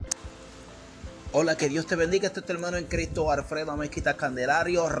Hola, que Dios te bendiga. Este es tu hermano en Cristo, Alfredo Mezquita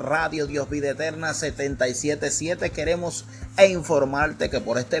Candelario, Radio Dios Vida Eterna 777. Queremos informarte que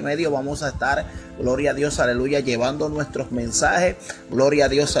por este medio vamos a estar, gloria a Dios, aleluya, llevando nuestros mensajes, gloria a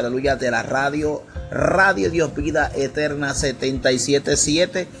Dios, aleluya, de la Radio Dios Vida Eterna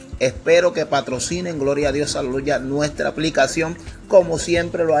 777. Espero que patrocinen, gloria a Dios, aleluya, nuestra aplicación, como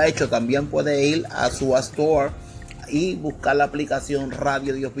siempre lo ha hecho. También puede ir a su store y buscar la aplicación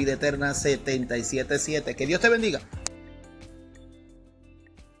Radio Dios Vida Eterna 777. Que Dios te bendiga.